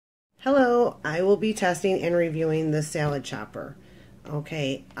Hello, I will be testing and reviewing the salad chopper.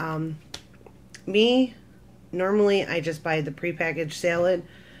 Okay, normally I just buy the prepackaged salad,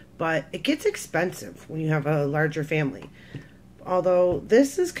 but it gets expensive when you have a larger family. Although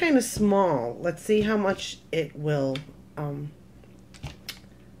this is kind of small, let's see how much it will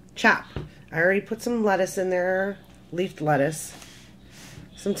chop. I already put some lettuce in there, leafed lettuce,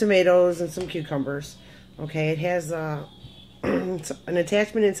 some tomatoes, and some cucumbers. Okay, it has an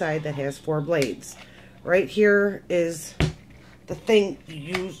attachment inside that has 4 blades. Right here is the thing you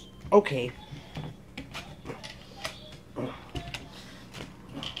use. Okay.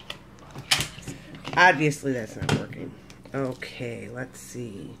 Obviously that's not working. Okay, let's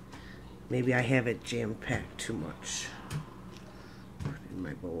see. Maybe I have it jam-packed too much. Put it in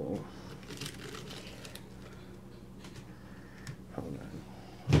my bowl. Hold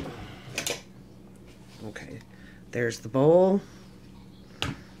on. Okay. There's the bowl.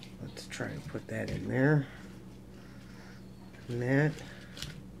 Let's try and put that in there. And that.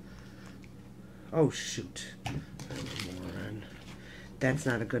 Oh, shoot. I'm a moron. That's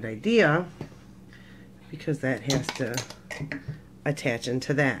not a good idea because that has to attach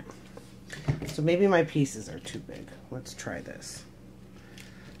into that. So maybe my pieces are too big. Let's try this.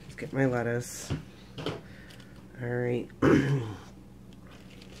 Let's get my lettuce. All right.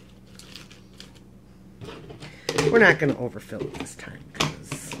 We're not going to overfill it this time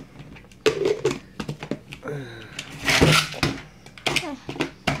because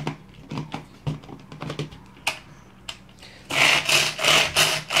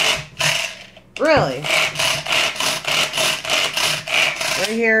really, right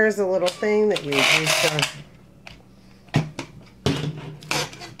here is a little thing that you use to.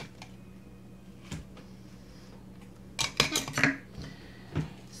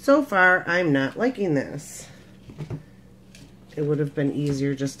 So far, I'm not liking this. It would have been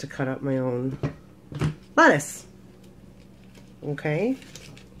easier just to cut up my own lettuce. Okay.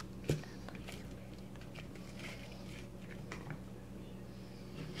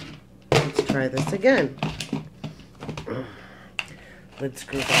 Let's try this again. Lid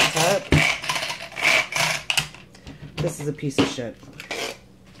screw back up. This is a piece of shit.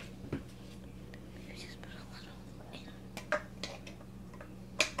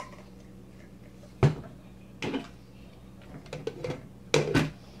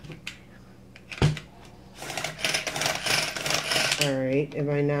 Alright,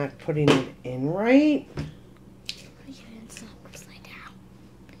 am I not putting it in right?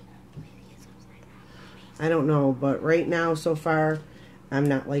 I don't know, but right now, so far, I'm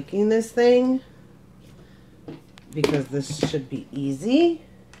not liking this thing because this should be easy.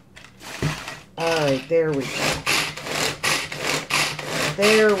 Alright, there we go.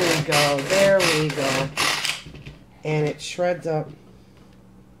 There we go. There we go. And it shreds up.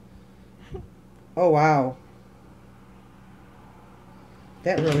 Oh, wow.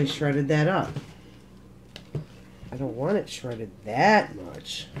 That really shredded that up. I don't want it shredded that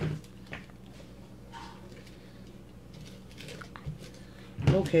much.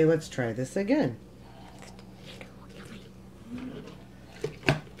 Okay, let's try this again.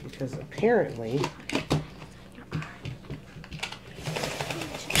 Because apparently...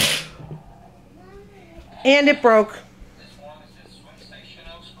 And it broke.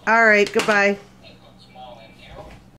 Alright, goodbye.